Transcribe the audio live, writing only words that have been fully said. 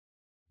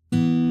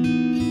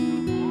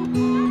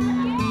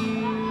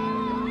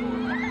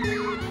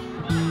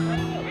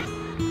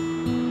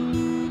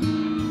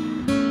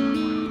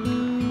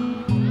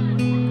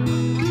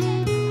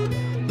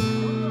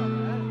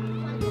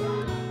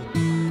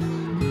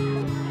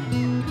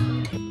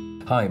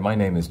Hi, my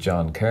name is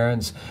John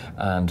Cairns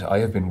and I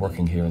have been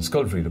working here in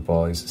Scoil Bhride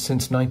Boys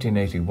since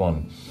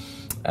 1981.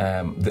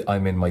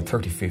 I'm in my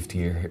 35th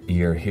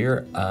year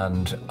here,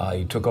 and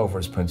I took over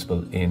as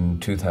principal in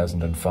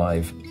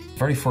 2005. The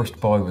very first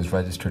boy was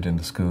registered in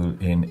the school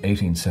in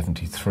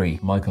 1873,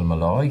 Michael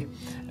Malloy.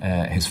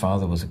 His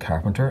father was a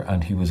carpenter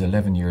and he was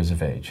 11 years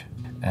of age.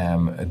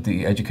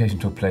 The education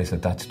took place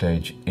at that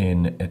stage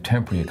in a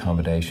temporary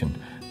accommodation.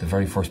 The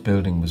very first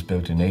building was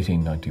built in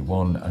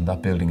 1891 and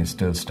that building is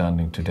still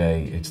standing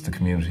today. It's the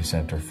community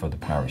centre for the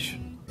parish.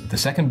 The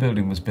second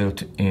building was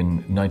built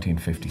in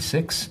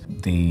 1956.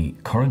 The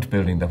current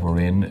building that we're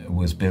in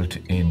was built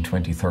in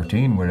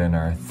 2013. We're in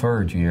our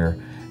third year,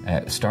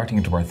 starting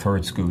into our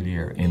third school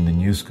year in the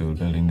new school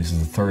building. This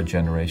is the third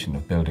generation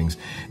of buildings.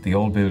 The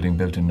old building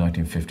built in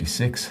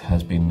 1956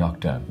 has been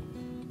knocked down.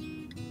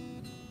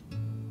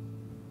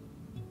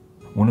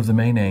 One of the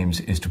main aims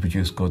is to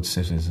produce good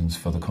citizens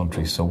for the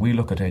country, so we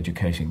look at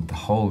educating the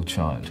whole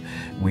child.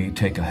 We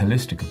take a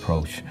holistic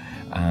approach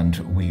and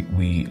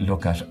we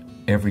look at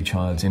every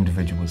child's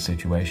individual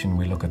situation.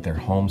 We look at their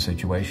home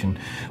situation,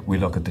 we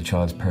look at the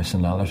child's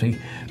personality,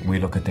 we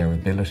look at their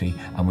ability,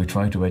 and we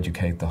try to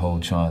educate the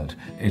whole child.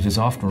 It is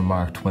often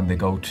remarked when they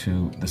go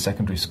to the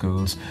secondary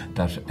schools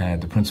that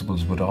the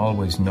principals would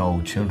always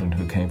know children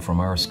who came from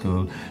our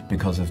school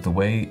because of the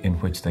way in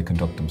which they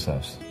conduct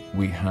themselves.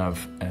 We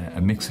have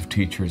a mix of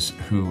teachers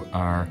who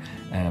are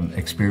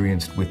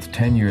experienced with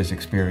 10 years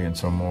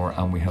experience or more,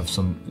 and we have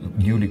some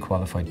newly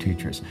qualified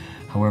teachers.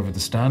 However,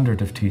 the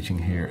standard of teaching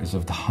here is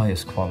of the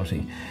highest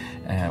quality.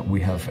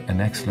 We have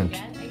an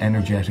excellent,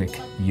 energetic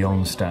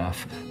young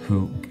staff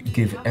who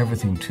give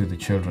everything to the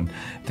children.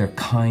 They're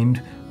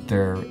kind,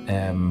 they're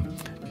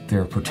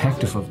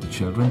protective of the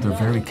children, they're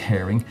very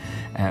caring,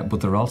 but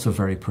they're also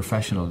very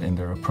professional in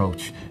their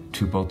approach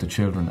to both the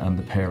children and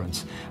the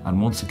parents.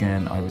 And once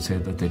again, I would say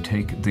that they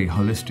take the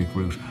holistic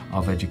route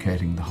of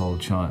educating the whole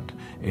child.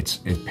 It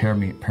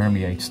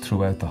permeates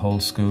throughout the whole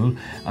school,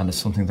 and it's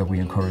something that we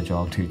encourage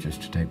all teachers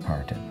to take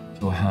part in.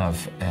 We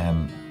have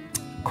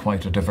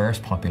quite a diverse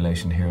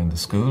population here in the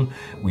school.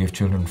 We have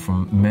children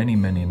from many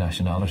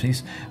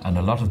nationalities, and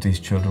a lot of these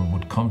children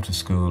would come to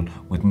school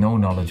with no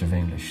knowledge of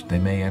English. They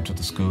may enter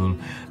the school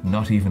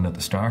not even at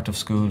the start of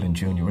school in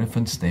junior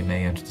infants. They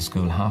may enter the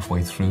school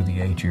halfway through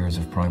the 8 years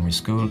of primary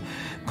school,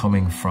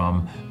 coming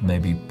from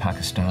maybe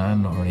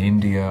Pakistan or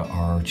India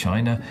or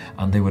China,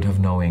 and they would have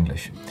no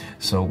English.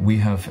 So we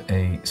have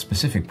a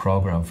specific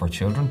program for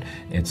children.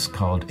 It's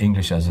called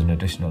English as an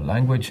Additional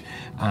Language,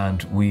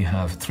 and we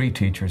have 3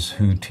 teachers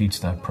who teach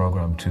that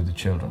program to the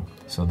children,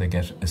 so they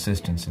get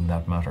assistance in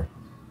that matter.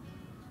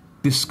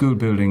 This school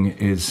building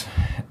is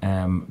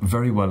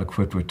very well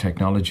equipped with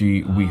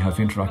technology. We have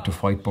interactive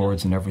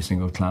whiteboards in every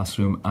single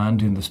classroom, and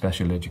in the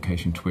special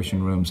education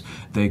tuition rooms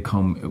they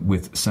come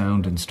with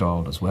sound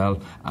installed as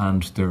well,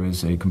 and there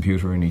is a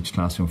computer in each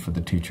classroom for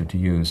the teacher to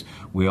use.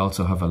 We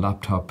also have a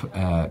laptop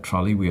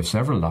trolley. We have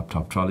several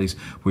laptop trolleys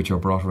which are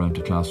brought around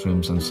to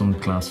classrooms, and some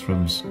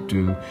classrooms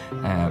do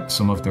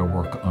some of their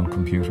work on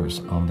computers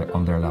on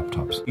their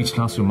laptops. Each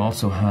classroom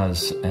also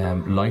has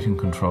lighting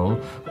control,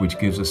 which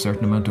gives a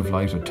certain amount of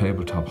light at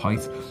tabletop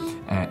height.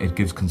 It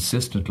gives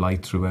consistent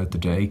light throughout the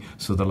day,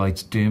 so the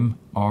lights dim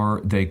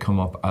or they come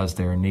up as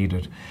they're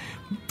needed.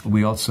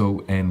 We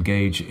also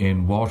engage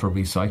in water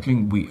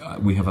recycling.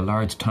 We have a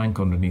large tank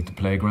underneath the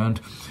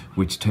playground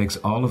which takes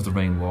all of the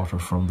rainwater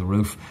from the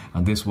roof,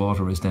 and this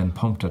water is then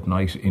pumped at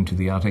night into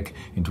the attic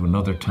into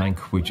another tank,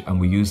 and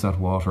we use that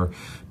water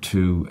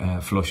to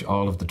flush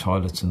all of the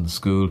toilets in the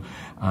school.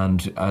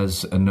 And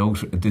as a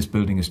note, this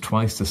building is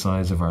twice the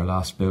size of our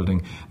last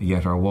building,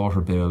 yet our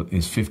water bill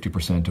is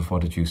 50% of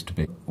what it used to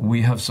be.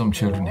 We have some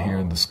children here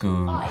in the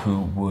school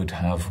who would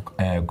have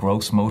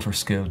gross motor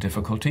skill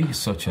difficulty,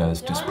 such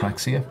as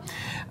dyspraxia,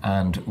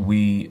 and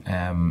we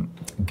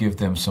give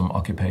them some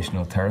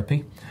occupational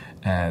therapy.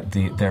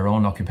 Their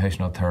own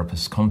occupational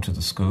therapists come to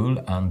the school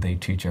and they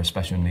teach our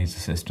special needs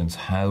assistants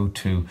how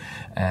to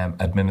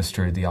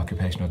administer the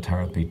occupational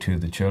therapy to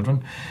the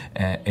children.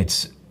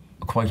 It's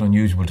quite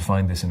unusual to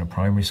find this in a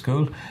primary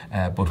school,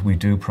 but we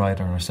do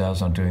pride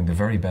ourselves on doing the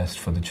very best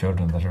for the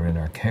children that are in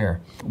our care.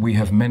 We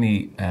have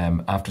many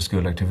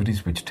after-school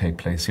activities which take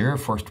place here.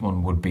 First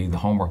one would be the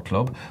homework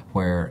club,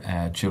 where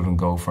children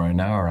go for an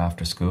hour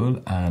after school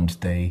and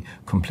they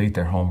complete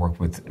their homework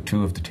with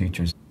 2 of the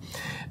teachers.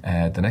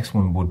 The next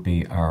one would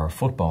be our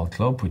football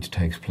club, which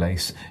takes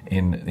place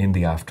in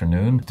the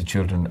afternoon. The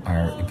children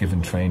are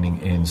given training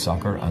in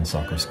soccer and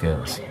soccer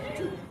skills.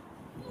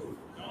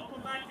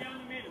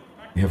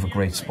 We have a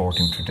great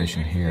sporting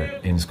tradition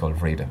here in Scoil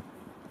Bhride.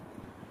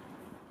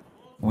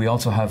 We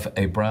also have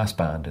a brass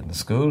band in the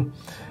school.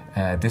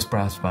 This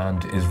brass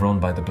band is run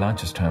by the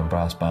Blanchestown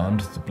Brass Band.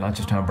 The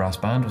Blanchestown Brass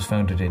Band was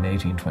founded in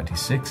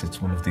 1826.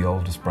 It's one of the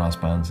oldest brass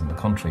bands in the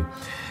country.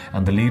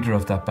 And the leader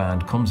of that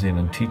band comes in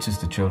and teaches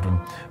the children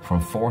from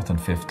 4th and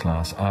 5th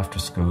class after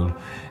school.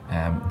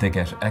 They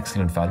get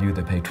excellent value.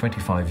 They pay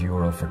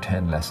 €25 for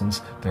 10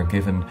 lessons. They're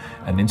given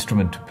an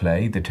instrument to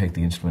play. They take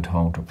the instrument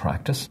home to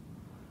practice.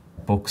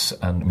 books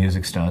and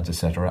music stands,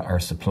 etc., are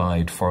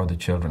supplied for the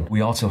children.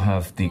 We also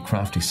have the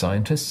Crafty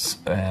Scientists,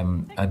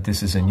 and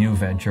this is a new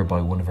venture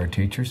by one of our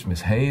teachers,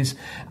 Miss Hayes,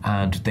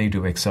 and they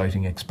do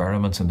exciting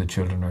experiments, and the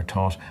children are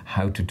taught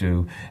how to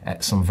do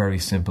some very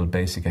simple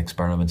basic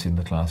experiments in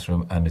the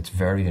classroom, and it's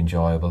very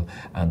enjoyable,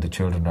 and the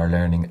children are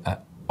learning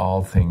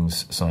all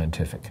things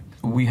scientific.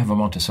 We have a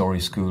Montessori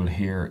school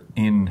here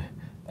in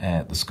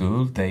the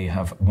school. They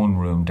have one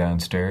room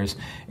downstairs.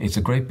 It's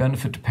a great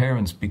benefit to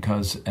parents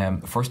because,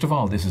 first of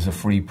all, this is a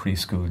free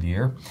preschool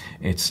year.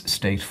 It's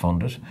state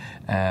funded.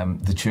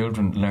 The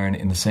children learn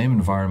in the same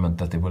environment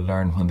that they will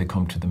learn when they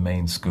come to the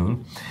main school.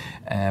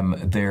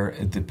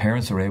 The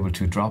parents are able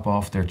to drop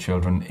off their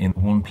children in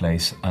one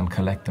place and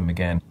collect them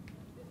again.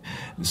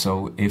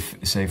 So if,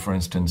 say for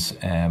instance,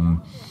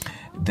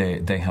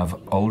 they have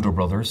older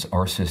brothers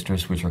or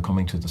sisters which are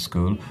coming to the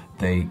school,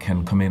 they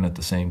can come in at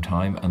the same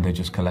time and they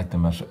just collect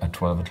them at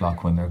 12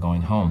 o'clock when they're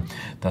going home.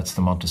 That's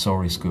the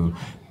Montessori school.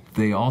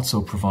 They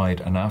also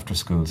provide an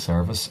after-school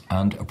service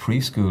and a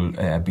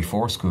preschool,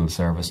 before-school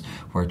service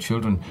where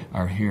children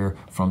are here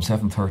from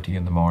 7:30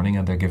 in the morning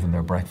and they're given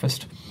their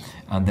breakfast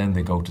and then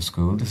they go to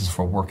school. This is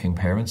for working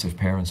parents, if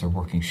parents are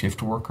working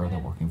shift work or they're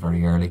working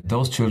very early.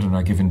 Those children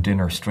are given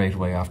dinner straight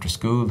away after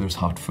school. There's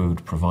hot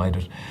food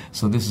provided.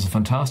 So this is a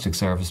fantastic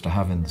service to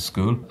have in the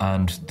school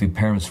and the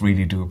parents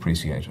really do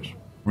appreciate it.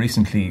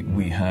 Recently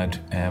we had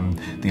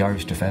the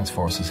Irish Defence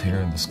Forces here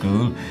in the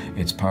school.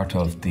 It's part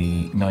of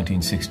the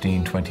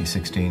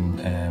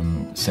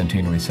 1916-2016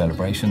 centenary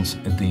celebrations.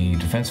 The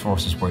Defence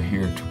Forces were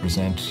here to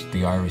present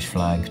the Irish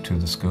flag to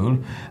the school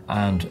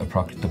and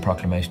the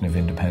Proclamation of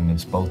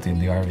Independence, both in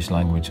the Irish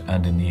language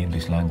and in the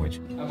English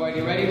language. And by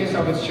the readiness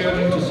of its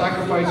children to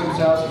sacrifice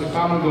themselves for the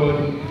common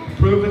good,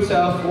 prove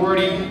itself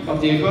worthy of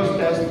the august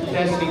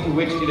destiny to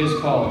which it is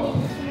called.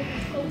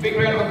 A big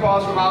round of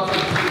applause from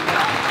Alfred.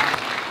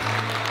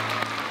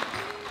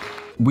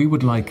 We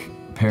would like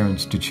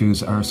parents to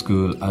choose our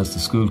school as the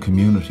school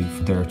community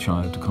for their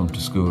child to come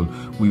to school.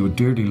 We would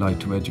dearly like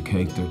to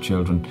educate their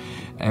children.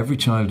 Every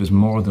child is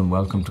more than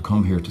welcome to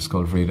come here to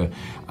Scoil Bhride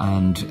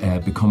and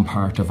become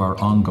part of our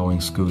ongoing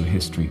school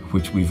history,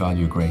 which we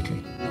value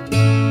greatly.